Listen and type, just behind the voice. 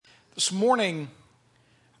This morning,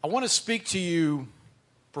 I want to speak to you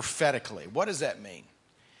prophetically. What does that mean?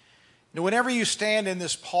 You know, whenever you stand in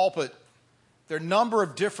this pulpit, there are a number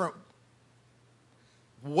of different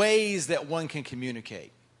ways that one can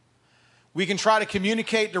communicate. We can try to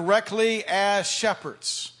communicate directly as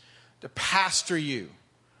shepherds, to pastor you,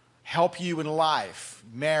 help you in life,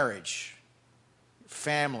 marriage,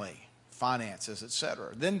 family, finances,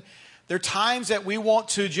 etc. Then there are times that we want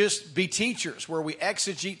to just be teachers, where we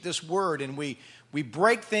exegete this word and we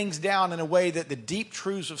break things down in a way that the deep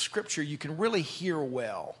truths of Scripture you can really hear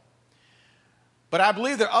well. But I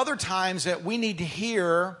believe there are other times that we need to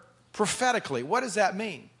hear prophetically. What does that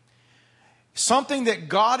mean? Something that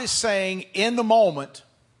God is saying in the moment,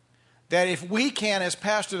 that if we can, as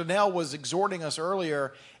Pastor Donnell was exhorting us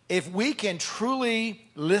earlier, if we can truly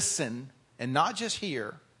listen and not just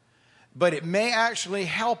hear, but it may actually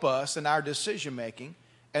help us in our decision making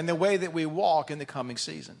and the way that we walk in the coming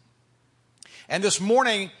season. And this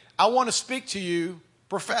morning, I want to speak to you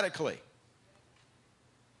prophetically.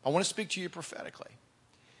 I want to speak to you prophetically.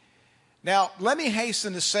 Now, let me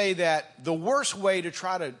hasten to say that the worst way to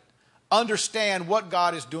try to understand what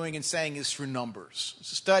God is doing and saying is through numbers.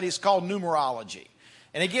 It's a study, it's called numerology.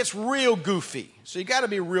 And it gets real goofy. So you got to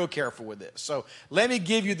be real careful with this. So let me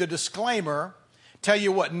give you the disclaimer, tell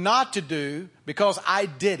you what not to do, because I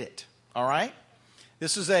did it. All right?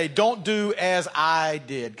 This is a don't do as I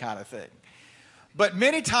did kind of thing. But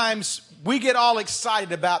many times we get all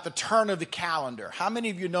excited about the turn of the calendar. How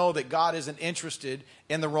many of you know that God isn't interested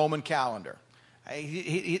in the Roman calendar?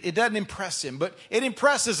 It doesn't impress him, but it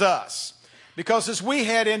impresses us. Because as we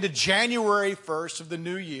head into January 1st of the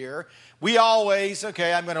new year, we always, I'm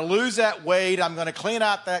going to lose that weight. I'm going to clean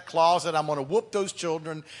out that closet. I'm going to whoop those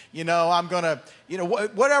children. I'm going to,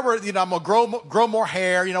 whatever, I'm going to grow more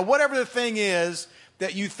hair. Whatever the thing is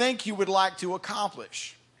that you think you would like to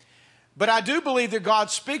accomplish. But I do believe that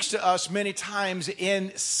God speaks to us many times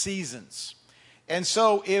in seasons. And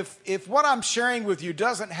so if what I'm sharing with you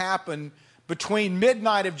doesn't happen between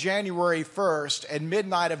midnight of January 1st and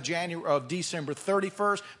midnight of December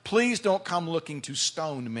 31st, please don't come looking to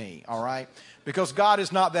stone me, all right? Because God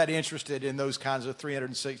is not that interested in those kinds of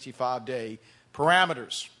 365-day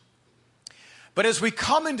parameters. But as we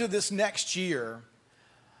come into this next year,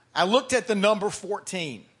 I looked at the number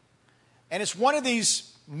 14. And it's one of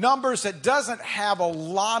these numbers that doesn't have a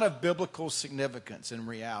lot of biblical significance in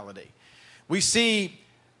reality. We see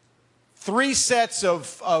three sets of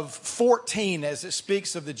 14 as it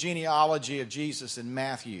speaks of the genealogy of Jesus in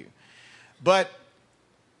Matthew. But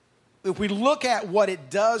if we look at what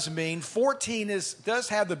it does mean, 14 does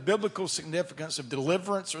have the biblical significance of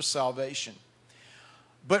deliverance or salvation.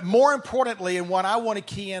 But more importantly, and what I want to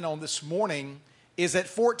key in on this morning, is that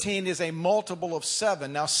 14 is a multiple of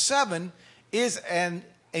 7. Now 7 is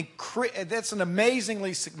that's an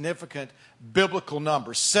amazingly significant biblical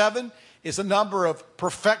number. 7 is a number of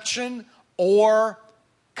perfection or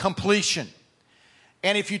completion.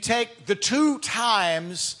 And if you take the 2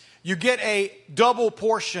 times, you get a double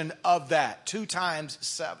portion of that. 2 times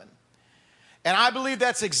 7. And I believe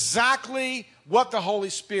that's exactly what the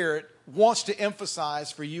Holy Spirit wants to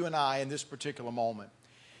emphasize for you and I in this particular moment.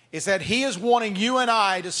 Is that He is wanting you and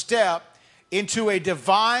I to step into a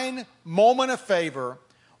divine moment of favor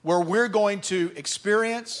where we're going to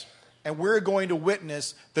experience and we're going to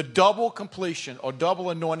witness the double completion or double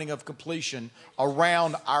anointing of completion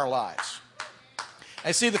around our lives.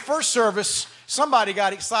 And see, the first service, somebody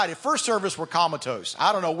got excited. First service were comatose.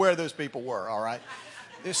 I don't know where those people were, all right?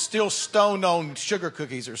 They're still stoned on sugar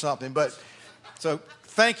cookies or something. But so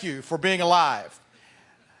thank you for being alive.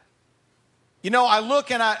 I look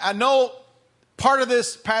and I know part of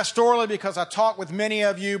this pastorally because I talk with many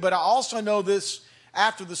of you, but I also know this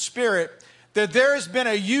after the Spirit, that there has been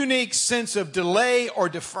a unique sense of delay or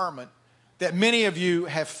deferment that many of you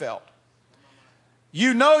have felt.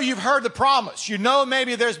 You've heard the promise.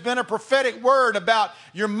 Maybe there's been a prophetic word about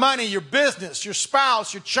your money, your business, your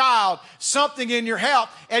spouse, your child, something in your health,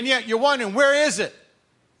 and yet you're wondering, where is it?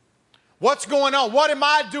 What's going on? What am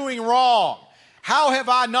I doing wrong? How have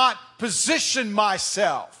I not positioned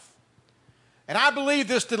myself? And I believe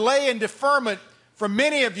this delay and deferment for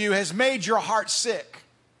many of you has made your heart sick.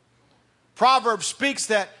 Proverbs speaks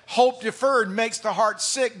that hope deferred makes the heart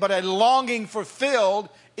sick, but a longing fulfilled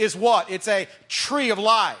is what? It's a tree of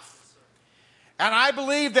life. And I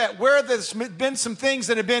believe that where there's been some things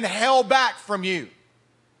that have been held back from you,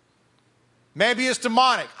 maybe it's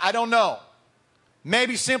demonic, I don't know.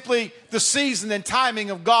 Maybe simply the season and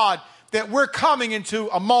timing of God, that we're coming into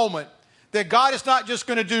a moment that God is not just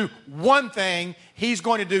going to do one thing, He's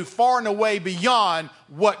going to do far and away beyond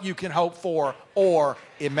what you can hope for or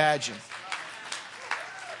imagine.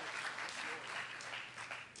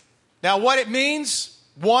 Now, what it means,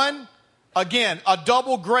 one, again, a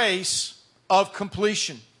double grace of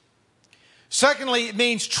completion. Secondly, it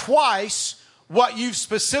means twice what you've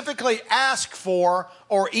specifically asked for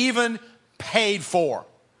or even paid for.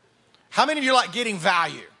 How many of you like getting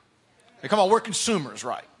value? Hey, come on, we're consumers,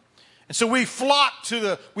 right? And so we flock to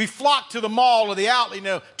the mall or the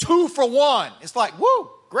outlet, 2 for 1. It's like, woo,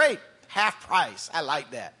 great, half price. I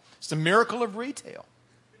like that. It's the miracle of retail.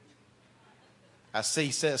 I see,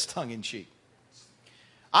 he says tongue in cheek.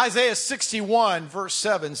 Isaiah 61 verse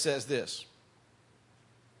 7 says this.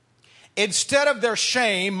 Instead of their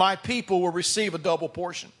shame, my people will receive a double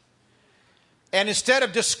portion. And instead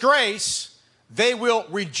of disgrace, they will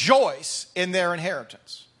rejoice in their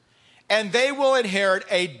inheritance. And they will inherit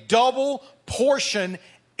a double portion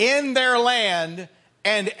in their land,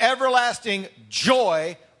 and everlasting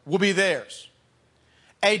joy will be theirs.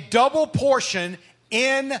 A double portion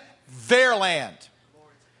in their land.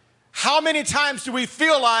 How many times do we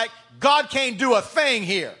feel like God can't do a thing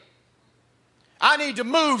here? I need to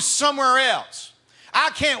move somewhere else. I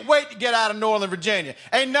can't wait to get out of Northern Virginia.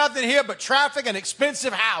 Ain't nothing here but traffic and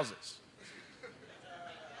expensive houses.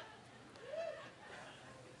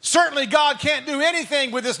 Certainly God can't do anything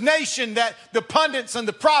with this nation that the pundits and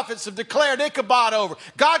the prophets have declared Ichabod over.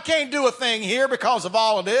 God can't do a thing here because of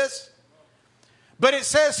all of this. But it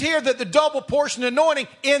says here that the double portion anointing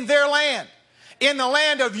in their land, in the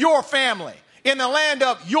land of your family, in the land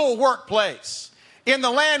of your workplace, in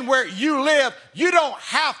the land where you live, you don't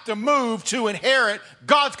have to move to inherit.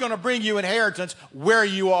 God's going to bring you inheritance where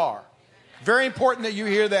you are. Very important that you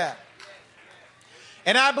hear that.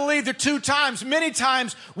 And I believe that many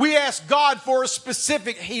times, we ask God for a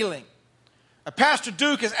specific healing. Pastor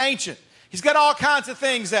Duke is ancient. He's got all kinds of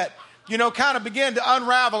things that, kind of begin to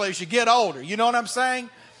unravel as you get older. You know what I'm saying?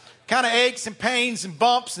 Kind of aches and pains and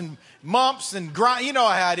bumps and mumps and grind. You know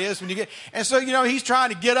how it is when you get. And so, he's trying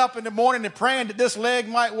to get up in the morning and praying that this leg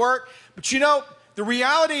might work. But the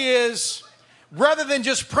reality is, rather than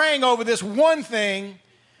just praying over this one thing,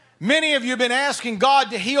 many of you have been asking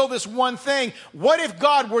God to heal this one thing. What if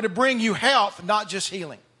God were to bring you health, not just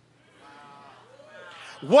healing?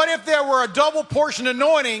 What if there were a double portion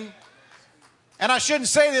anointing? And I shouldn't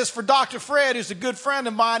say this for Dr. Fred, who's a good friend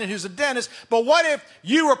of mine and who's a dentist, but what if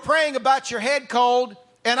you were praying about your head cold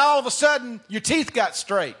and all of a sudden your teeth got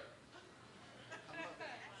straight?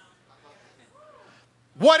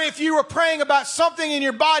 What if you were praying about something in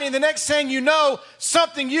your body and the next thing you know,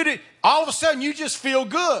 something you did, all of a sudden you just feel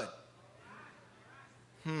good?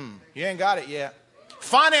 You ain't got it yet.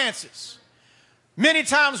 Finances. Many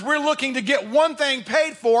times we're looking to get one thing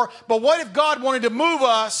paid for, but what if God wanted to move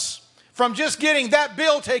us from just getting that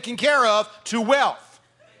bill taken care of to wealth?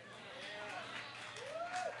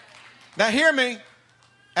 Now hear me,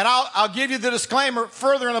 and I'll give you the disclaimer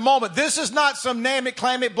further in a moment. This is not some name it,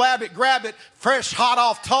 claim it, blab it, grab it, fresh, hot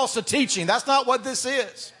off Tulsa teaching. That's not what this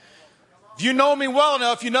is. If you know me well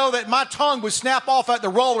enough, you know that my tongue would snap off at the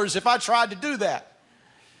rollers if I tried to do that.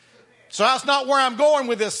 So that's not where I'm going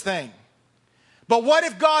with this thing. But what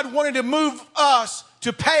if God wanted to move us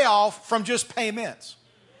to pay off from just payments?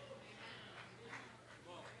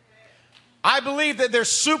 I believe that there's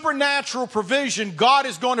supernatural provision God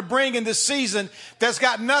is going to bring in this season that's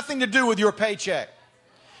got nothing to do with your paycheck.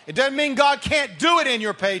 It doesn't mean God can't do it in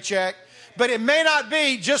your paycheck, but it may not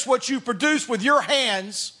be just what you produce with your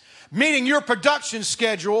hands, meeting your production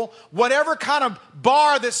schedule, whatever kind of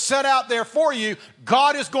bar that's set out there for you.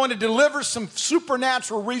 God is going to deliver some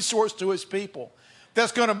supernatural resource to His people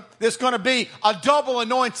that's going to be a double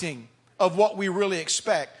anointing of what we really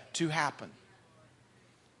expect to happen.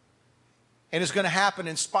 And it's going to happen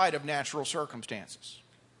in spite of natural circumstances.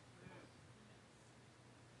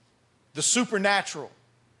 The supernatural.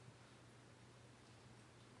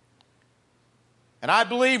 And I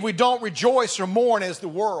believe we don't rejoice or mourn as the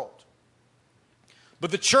world.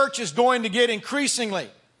 But the church is going to get increasingly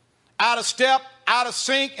out of step, out of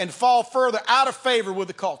sync, and fall further out of favor with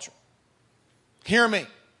the culture. Hear me.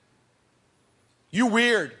 You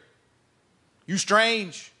weird. You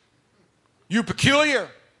strange. You peculiar.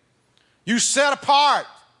 You set apart.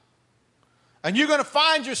 And you're going to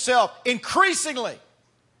find yourself increasingly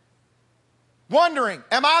wondering,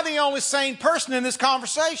 am I the only sane person in this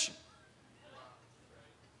conversation?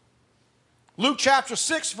 Luke chapter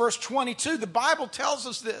 6, verse 22, the Bible tells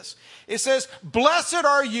us this. It says, blessed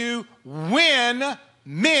are you when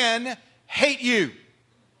men hate you.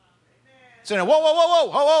 So now,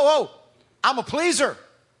 whoa. I'm a pleaser.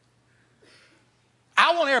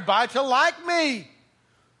 I want everybody to like me.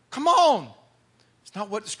 Come on. It's not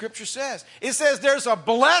what the scripture says. It says there's a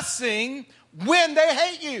blessing when they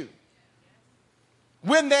hate you.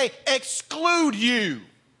 When they exclude you.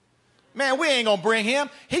 Man, we ain't going to bring him.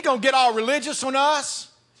 He going to get all religious on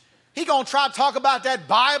us. He going to try to talk about that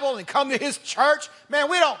Bible and come to his church. Man,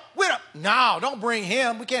 no, don't bring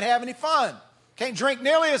him. We can't have any fun. Can't drink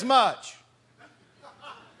nearly as much.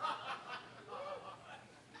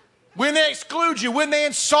 When they exclude you, when they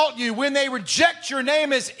insult you, when they reject your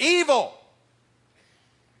name as evil.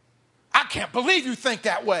 I can't believe you think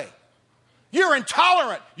that way. You're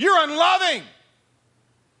intolerant. You're unloving.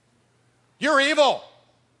 You're evil.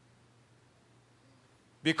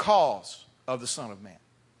 Because of the Son of Man.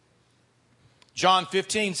 John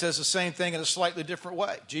 15 says the same thing in a slightly different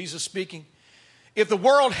way. Jesus speaking, if the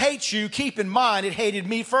world hates you, keep in mind it hated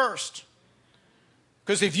me first.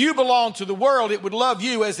 Because if you belong to the world, it would love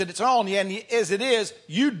you as its own. And as it is,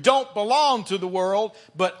 you don't belong to the world,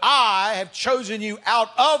 but I have chosen you out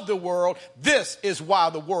of the world. This is why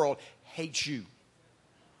the world hates you.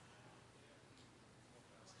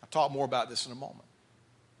 I'll talk more about this in a moment.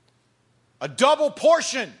 A double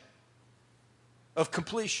portion of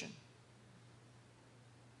completion.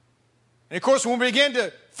 And of course, when we begin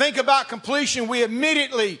to think about completion, we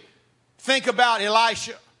immediately think about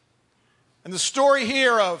Elisha. And the story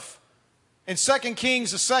here in 2 Kings,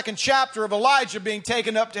 the 2nd chapter of Elijah being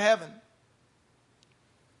taken up to heaven.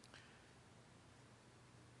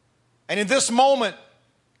 And in this moment,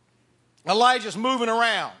 Elijah's moving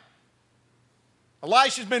around.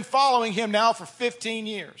 Elisha's been following him now for 15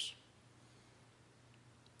 years.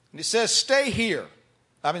 And he says, stay here.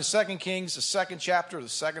 I'm in 2 Kings, the 2nd chapter, the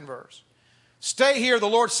 2nd verse. Stay here, the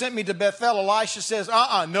Lord sent me to Bethel. Elisha says,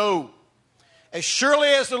 no. As surely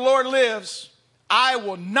as the Lord lives, I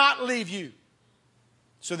will not leave you.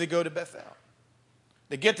 So they go to Bethel.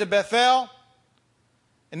 They get to Bethel,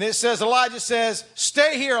 and it says, Elijah says,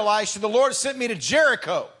 stay here, Elisha. The Lord sent me to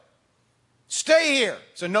Jericho. Stay here.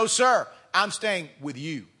 So no, sir, I'm staying with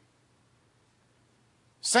you.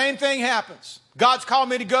 Same thing happens. God's called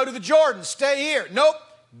me to go to the Jordan. Stay here. Nope,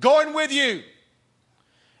 going with you.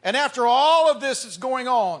 And after all of this is going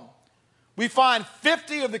on, we find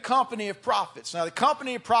 50 of the company of prophets. Now, the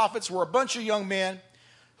company of prophets were a bunch of young men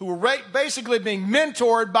who were basically being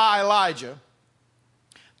mentored by Elijah,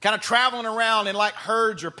 kind of traveling around in like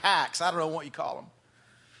herds or packs. I don't know what you call them.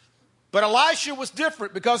 But Elisha was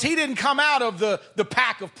different because he didn't come out of the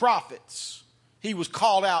pack of prophets. He was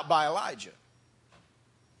called out by Elijah.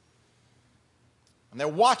 And they're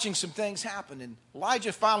watching some things happen. And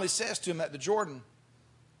Elijah finally says to him at the Jordan,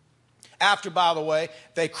 after, by the way,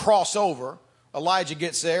 they cross over, Elijah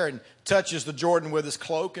gets there and touches the Jordan with his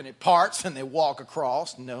cloak, and it parts, and they walk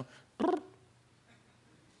across. It's a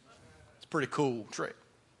pretty cool trick.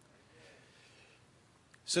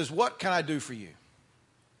 He says, what can I do for you?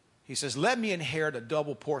 He says, let me inherit a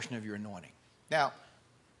double portion of your anointing. Now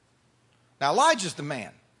Elijah's the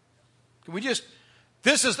man.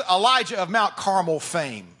 This is Elijah of Mount Carmel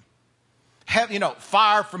fame.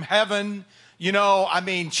 Fire from heaven.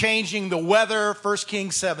 Changing the weather, 1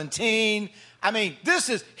 Kings 17.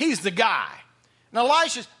 He's the guy. And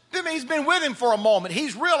Elisha's, he's been with him for a moment.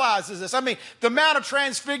 He realizes this. The Mount of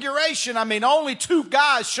Transfiguration, only 2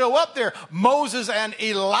 guys show up there, Moses and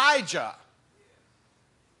Elijah.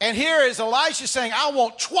 And here is Elisha saying, I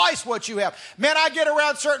want twice what you have. Man, I get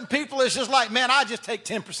around certain people, it's just like, man, I just take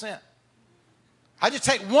 10%. I just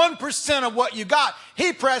take 1% of what you got.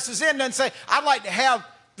 He presses in and say, I'd like to have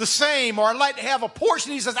the same, or I'd like to have a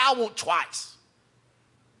portion. He says, I want twice.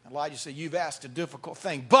 Elijah said, you've asked a difficult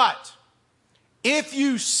thing, but if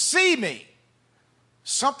you see me,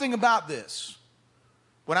 something about this,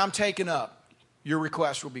 when I'm taken up, your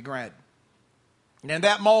request will be granted. And in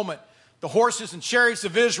that moment, the horses and chariots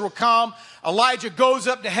of Israel come. Elijah goes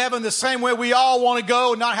up to heaven the same way we all want to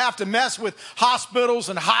go and not have to mess with hospitals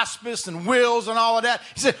and hospice and wills and all of that.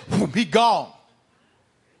 He said, be gone.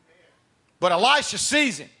 But Elisha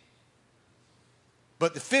sees him.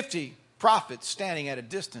 But the 50 prophets standing at a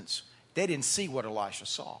distance, they didn't see what Elisha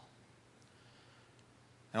saw.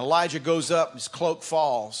 And Elijah goes up, his cloak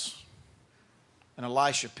falls, and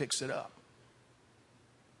Elisha picks it up.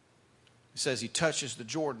 It says he touches the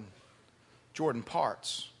Jordan. Jordan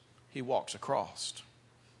parts. He walks across.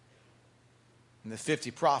 And the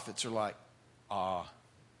 50 prophets are like, I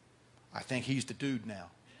think he's the dude now.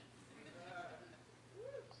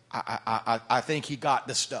 I think he got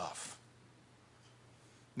the stuff.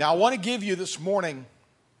 Now I want to give you this morning,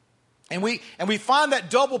 and we find that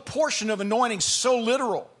double portion of anointing so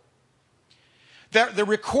literal. The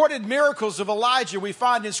recorded miracles of Elijah we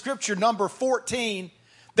find in Scripture, number 14.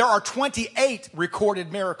 There are 28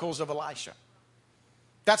 recorded miracles of Elisha.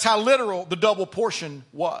 That's how literal the double portion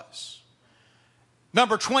was.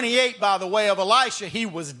 Number 28, by the way, of Elisha, he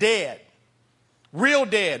was dead. Real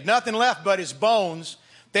dead. Nothing left but his bones.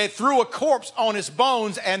 They threw a corpse on his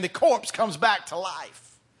bones and the corpse comes back to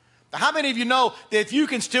life. Now, how many of you know that if you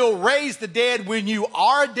can still raise the dead when you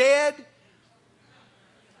are dead?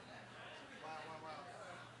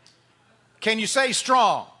 Can you say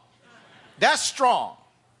strong? That's strong.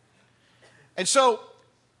 And so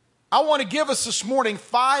I want to give us this morning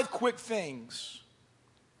 5 quick things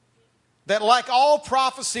that, like all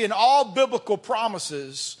prophecy and all biblical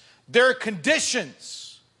promises, there are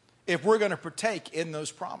conditions if we're going to partake in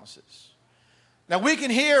those promises. Now we can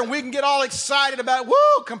hear and we can get all excited about,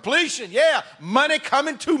 woo, completion, yeah, money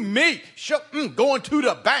coming to me, going to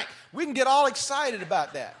the bank. We can get all excited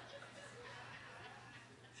about that.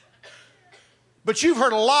 But you've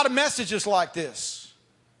heard a lot of messages like this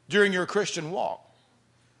during your Christian walk.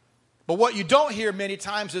 But what you don't hear many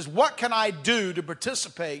times is, what can I do to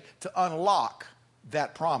participate to unlock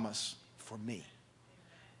that promise for me?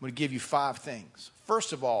 I'm going to give you 5 things.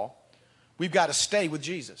 First of all, we've got to stay with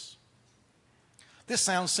Jesus. This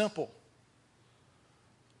sounds simple.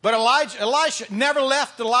 But Elisha never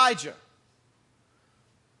left Elijah.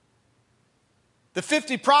 The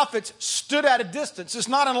 50 prophets stood at a distance. It's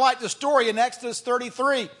not unlike the story in Exodus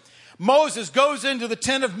 33. Moses goes into the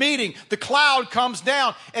tent of meeting. The cloud comes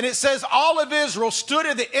down. And it says all of Israel stood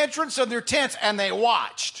at the entrance of their tents and they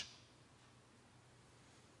watched.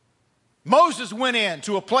 Moses went in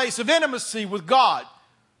to a place of intimacy with God.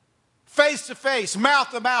 Face to face,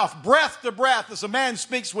 mouth to mouth, breath to breath, as a man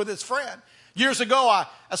speaks with his friend. Years ago,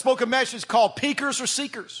 I spoke a message called Peekers or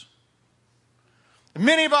Seekers.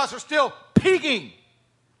 Many of us are still peeking.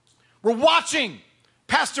 We're watching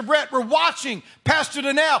Pastor Brett, we're watching Pastor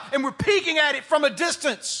Donnell, and we're peeking at it from a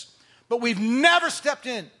distance. But we've never stepped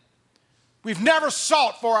in. We've never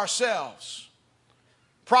sought for ourselves.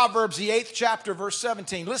 Proverbs, the 8th chapter, verse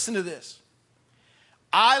 17. Listen to this.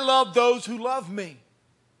 I love those who love me,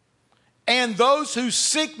 and those who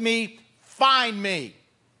seek me find me.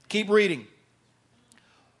 Keep reading.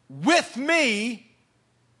 With me,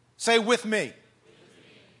 say with me.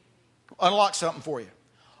 Unlock something for you.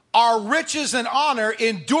 Are riches and honor,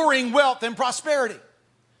 enduring wealth and prosperity.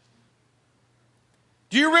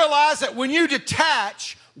 Do you realize that when you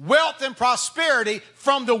detach wealth and prosperity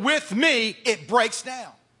from the with me, it breaks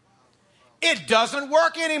down? It doesn't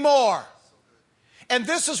work anymore. And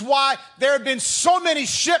this is why there have been so many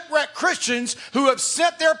shipwrecked Christians who have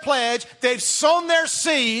sent their pledge, they've sown their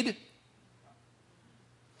seed,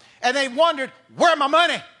 and they wondered, where's my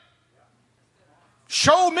money?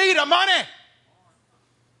 Show me the money.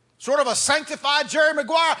 Sort of a sanctified Jerry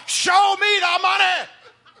Maguire. Show me the money.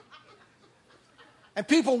 And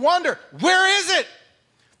people wonder, where is it?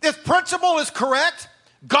 This principle is correct.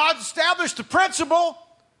 God established the principle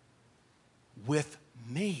with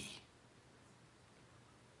me.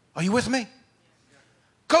 Are you with me?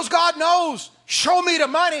 Because God knows, show me the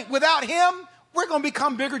money. Without Him, we're going to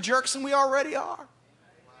become bigger jerks than we already are.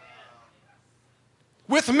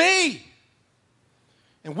 With me.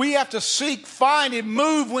 And we have to seek, find, and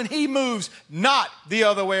move when He moves, not the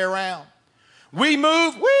other way around. We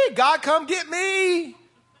move, God come get me.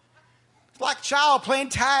 It's like a child playing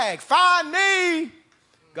tag. Find me.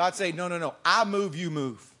 God say, no. I move, you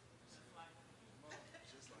move.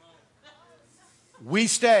 We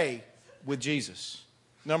stay with Jesus.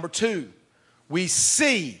 Number 2, we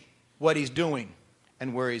see what He's doing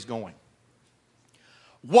and where He's going.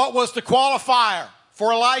 What was the qualifier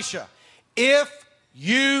for Elisha? If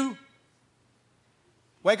you,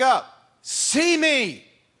 wake up, see me.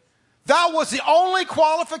 That was the only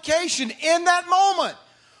qualification in that moment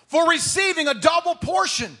for receiving a double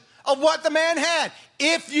portion of what the man had.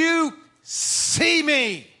 If you see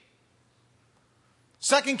me.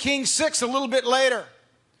 2 Kings 6, a little bit later,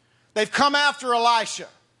 they've come after Elisha.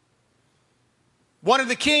 One of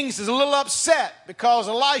the kings is a little upset because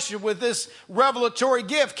Elisha, with this revelatory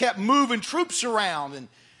gift, kept moving troops around. And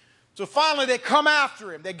so finally they come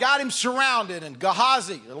after him. They got him surrounded. And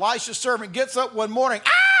Gehazi, Elisha's servant, gets up one morning.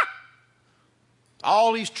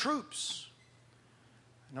 All these troops.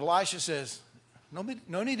 And Elisha says,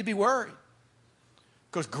 no need to be worried.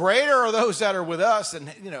 Because greater are those that are with us. And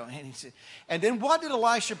he said, and then what did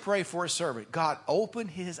Elisha pray for his servant? God, open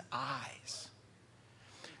his eyes.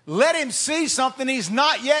 Let him see something he's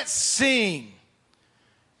not yet seen.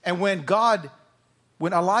 And when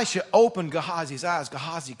Elisha opened Gehazi's eyes,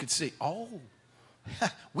 Gehazi could see,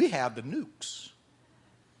 we have the nukes.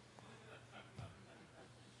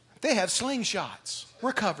 They had slingshots.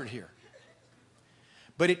 We're covered here.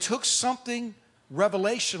 But it took something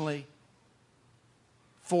revelationally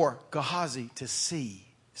for Gehazi to see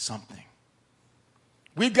something.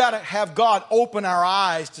 We've got to have God open our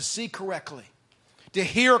eyes to see correctly, to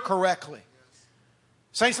hear correctly.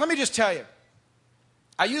 Saints, let me just tell you,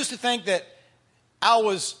 I used to think that I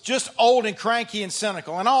was just old and cranky and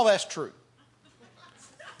cynical, and all that's true.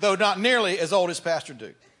 Though not nearly as old as Pastor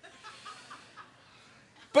Duke.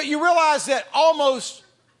 But you realize that almost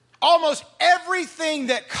everything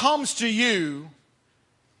that comes to you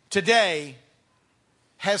today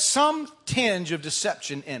has some tinge of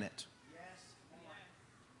deception in it.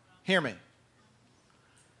 Hear me.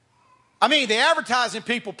 I mean, the advertising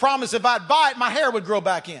people promised if I'd buy it, my hair would grow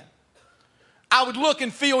back in. I would look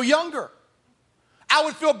and feel younger. I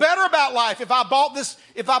would feel better about life if I bought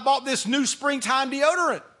this new springtime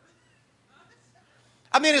deodorant.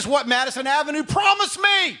 I mean, it's what Madison Avenue promised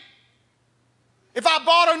me. If I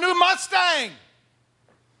bought a new Mustang,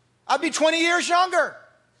 I'd be 20 years younger.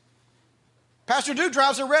 Pastor Duke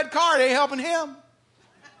drives a red car. It ain't helping him.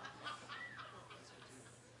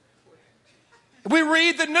 We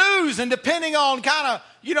read the news, and depending on kind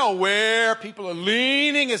of, where people are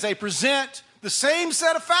leaning as they present the same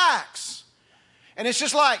set of facts. And it's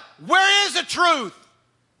just like, where is the truth?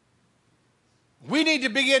 We need to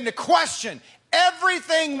begin to question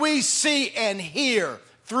everything we see and hear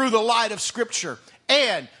through the light of Scripture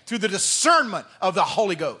and through the discernment of the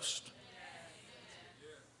Holy Ghost.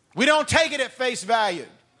 We don't take it at face value.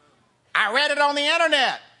 I read it on the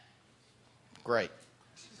internet. Great.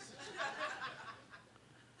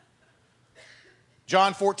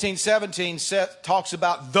 John 14:17 talks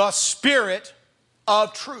about the Spirit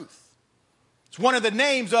of truth. It's one of the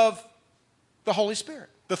names of the Holy Spirit,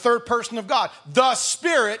 the third person of God, the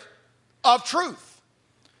Spirit of truth.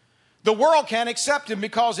 The world can't accept him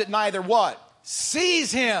because it neither what?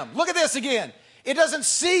 Sees him. Look at this again. It doesn't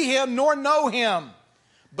see him nor know him,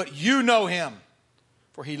 but you know him,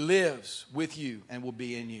 for he lives with you and will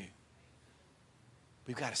be in you.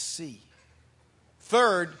 We've got to see.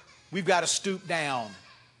 Third, we've got to stoop down.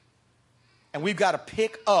 And we've got to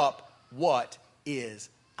pick up what is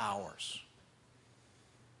ours.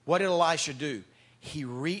 What did Elisha do? He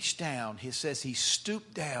reached down. He says he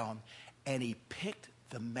stooped down and he picked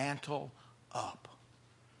the mantle up.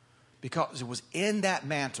 Because it was in that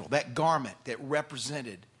mantle, that garment that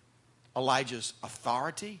represented Elijah's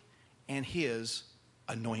authority and his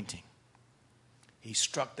anointing. He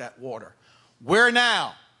struck that water. Where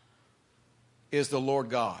now is the Lord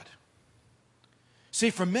God? See,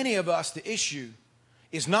 for many of us, the issue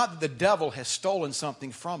is not that the devil has stolen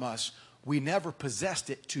something from us. We never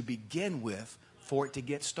possessed it to begin with for it to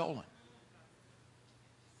get stolen.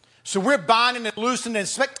 So we're binding and loosing and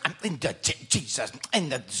in Jesus.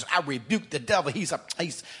 And I rebuke the devil. He's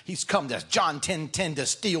come to John 10:10 to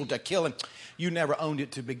steal, to kill. And you never owned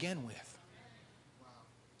it to begin with.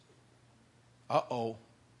 Uh-oh.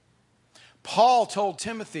 Paul told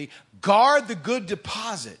Timothy, guard the good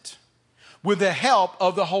deposit with the help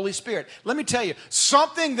of the Holy Spirit. Let me tell you,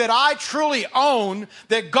 something that I truly own,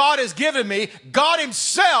 that God has given me, God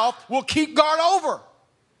himself will keep guard over.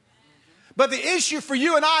 But the issue for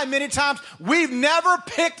you and I, many times, we've never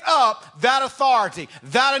picked up that authority,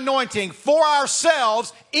 that anointing for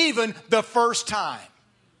ourselves, even the first time.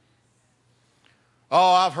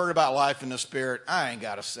 Oh, I've heard about life in the Spirit. I ain't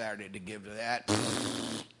got a Saturday to give to that.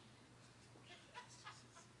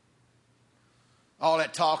 All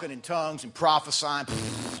that talking in tongues and prophesying.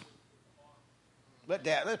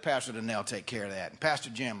 Let Pastor Donnell take care of that. And Pastor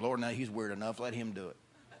Jim, Lord, now he's weird enough. Let him do it.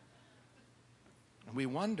 And we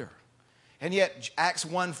wonder. And yet, Acts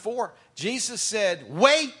 1:4, Jesus said,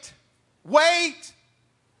 wait.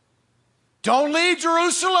 Don't leave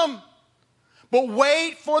Jerusalem, but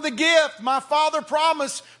wait for the gift my Father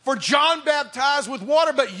promised. For John baptized with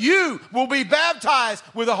water, but you will be baptized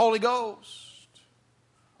with the Holy Ghost.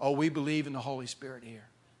 Oh, we believe in the Holy Spirit here.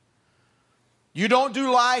 You don't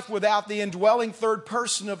do life without the indwelling third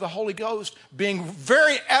person of the Holy Ghost being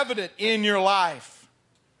very evident in your life.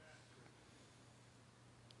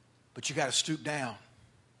 But you got to stoop down.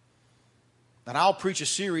 And I'll preach a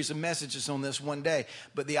series of messages on this one day.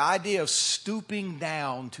 But the idea of stooping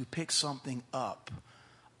down to pick something up,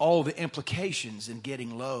 all the implications in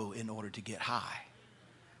getting low in order to get high.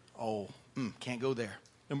 Oh, can't go there.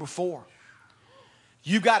 Number 4.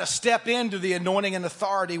 You've got to step into the anointing and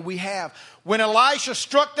authority we have. When Elisha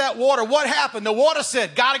struck that water, what happened? The water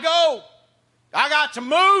said, gotta go. I got to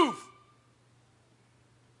move.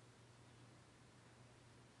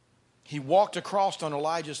 He walked across on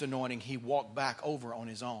Elijah's anointing. He walked back over on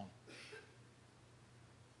his own.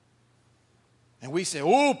 And we say,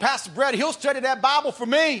 oh, Pastor Brett, he'll study that Bible for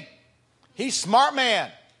me. He's a smart man.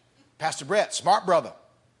 Pastor Brett, smart brother.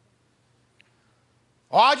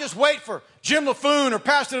 Or I'll just wait for Jim LaFoon or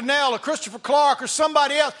Pastor Donnell or Christopher Clark or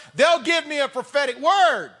somebody else. They'll give me a prophetic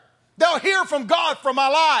word. They'll hear from God for my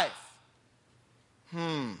life.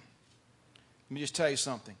 Let me just tell you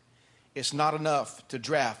something. It's not enough to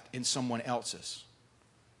draft in someone else's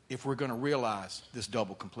if we're going to realize this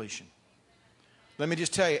double completion. Let me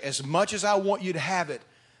just tell you, as much as I want you to have it,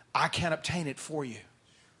 I can't obtain it for you.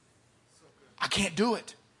 I can't do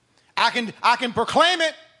it. I can proclaim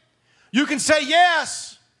it. You can say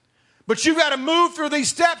yes, but you've got to move through these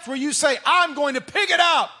steps where you say, I'm going to pick it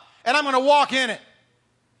up and I'm going to walk in it.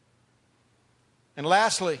 And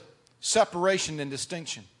lastly, separation and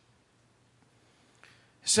distinction.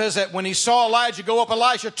 It says that when he saw Elijah go up,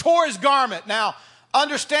 Elisha tore his garment. Now,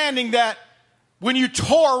 understanding that when you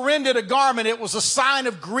tore or rended a garment, it was a sign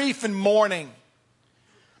of grief and mourning.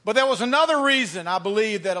 But there was another reason, I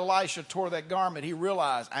believe, that Elisha tore that garment. He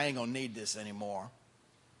realized, I ain't going to need this anymore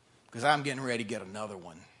because I'm getting ready to get another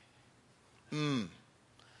one.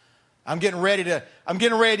 I'm getting ready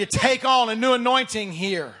to take on a new anointing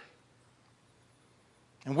here.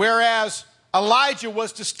 And whereas Elijah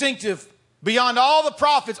was distinctive beyond all the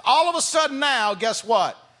prophets, all of a sudden now, guess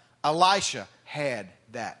what? Elisha had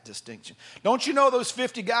that distinction. Don't you know those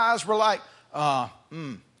 50 guys were like, brother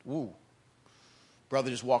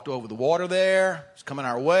just walked over the water there. He's coming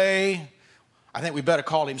our way. I think we better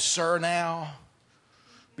call him sir now.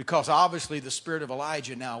 Because obviously the spirit of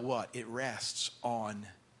Elijah now what? It rests on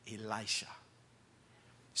Elisha.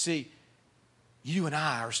 See, you and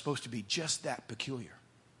I are supposed to be just that peculiar.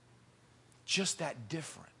 Just that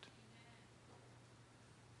different.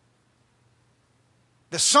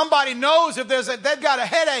 That somebody knows if they've got a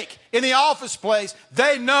headache in the office place,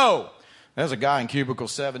 they know. There's a guy in cubicle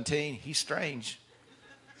 17. He's strange.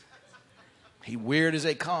 He weird as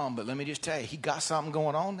they come, but let me just tell you, he got something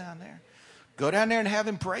going on down there. Go down there and have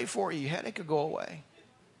him pray for you. Your headache will go away.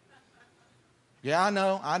 Yeah,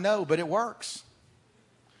 I know, but it works.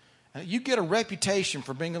 You get a reputation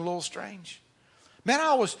for being a little strange. Man,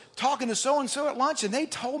 I was talking to so-and-so at lunch, and they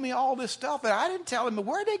told me all this stuff, and I didn't tell them,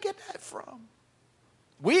 where'd they get that from?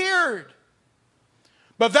 Weird.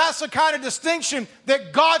 But that's the kind of distinction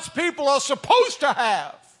that God's people are supposed to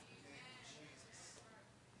have.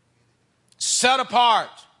 Set apart.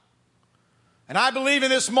 And I believe in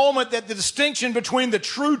this moment that the distinction between the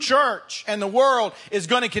true church and the world is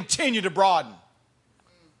going to continue to broaden.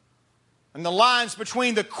 And the lines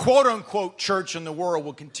between the quote-unquote church and the world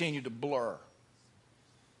will continue to blur.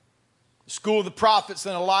 The school of the prophets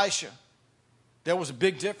and Elisha, there was a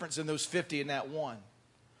big difference in those 50 and that one.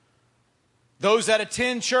 Those that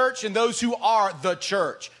attend church and those who are the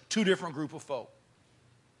church, two different group of folk.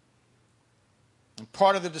 And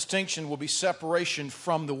part of the distinction will be separation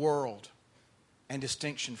from the world and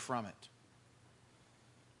distinction from it.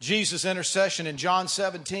 Jesus' intercession in John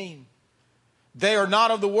 17. They are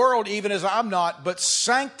not of the world, even as I'm not, but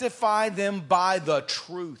sanctify them by the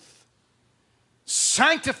truth.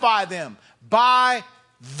 Sanctify them by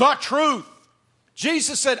the truth.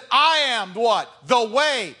 Jesus said, I am what? The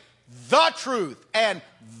way, the truth, and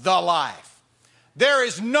the life. There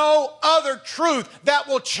is no other truth that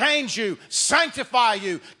will change you, sanctify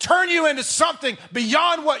you, turn you into something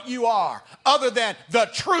beyond what you are, other than the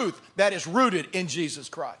truth that is rooted in Jesus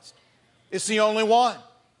Christ. It's the only one.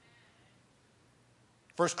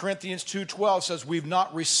 1 Corinthians 2:12 says, we've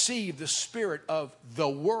not received the spirit of the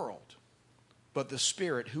world, but the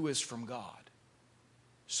Spirit who is from God,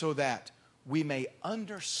 so that we may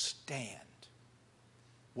understand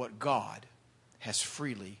what God has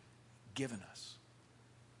freely given us.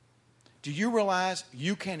 Do you realize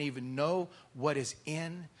you can't even know what is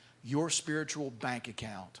in your spiritual bank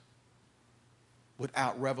account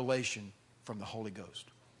without revelation from the Holy Ghost?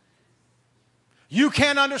 You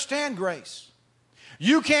can't understand grace.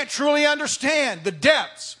 You can't truly understand the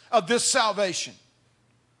depths of this salvation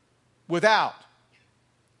without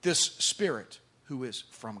this Spirit who is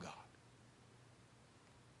from God.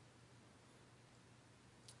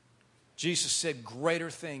 Jesus said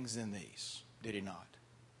greater things than these, did he not?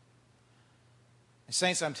 And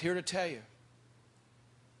saints, I'm here to tell you,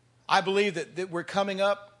 I believe that we're coming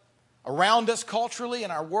up around us culturally,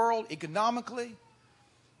 in our world, economically.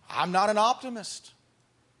 I'm not an optimist.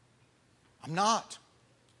 I'm not.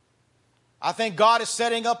 I think God is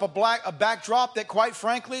setting up a backdrop that, quite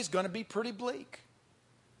frankly, is going to be pretty bleak.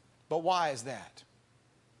 But why is that?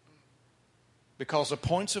 Because the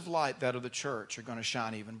points of light that of the church are going to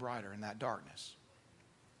shine even brighter in that darkness.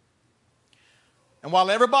 And while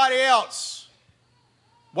everybody else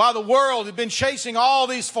While the world had been chasing all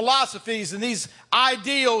these philosophies and these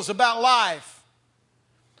ideals about life,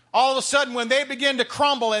 all of a sudden when they begin to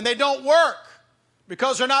crumble and they don't work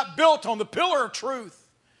because they're not built on the pillar of truth,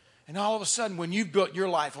 and all of a sudden when you've built your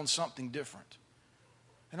life on something different,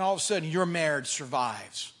 and all of a sudden your marriage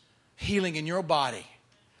survives, healing in your body,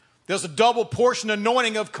 there's a double portion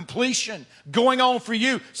anointing of completion going on for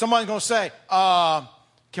you. Someone's going to say,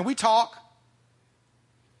 can we talk?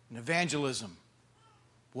 And evangelism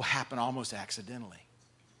will happen almost accidentally.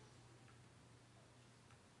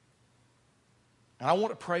 And I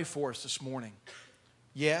want to pray for us this morning.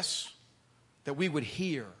 Yes, that we would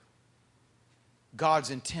hear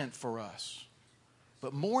God's intent for us.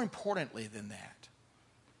 But more importantly than that,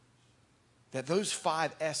 that those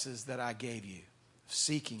 5 S's that I gave you,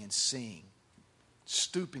 seeking and seeing,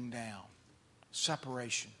 stooping down,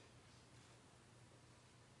 separation,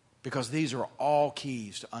 because these are all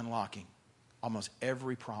keys to unlocking almost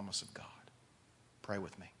every promise of God. Pray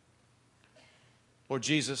with me. Lord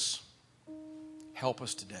Jesus, help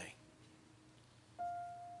us today.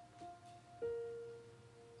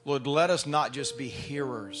 Lord, let us not just be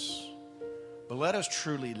hearers, but let us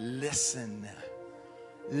truly listen.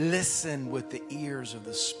 Listen with the ears of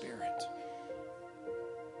the Spirit.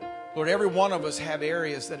 Lord, every one of us have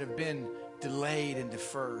areas that have been delayed and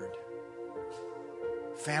deferred.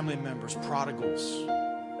 Family members, prodigals,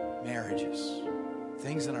 marriages,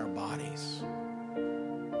 things in our bodies.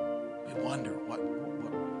 We wonder what.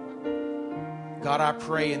 God, I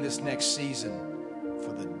pray in this next season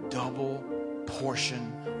for the double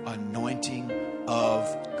portion anointing of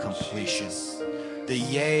completion. The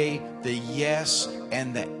yea, the yes,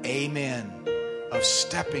 and the amen of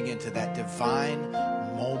stepping into that divine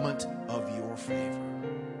moment of your favor.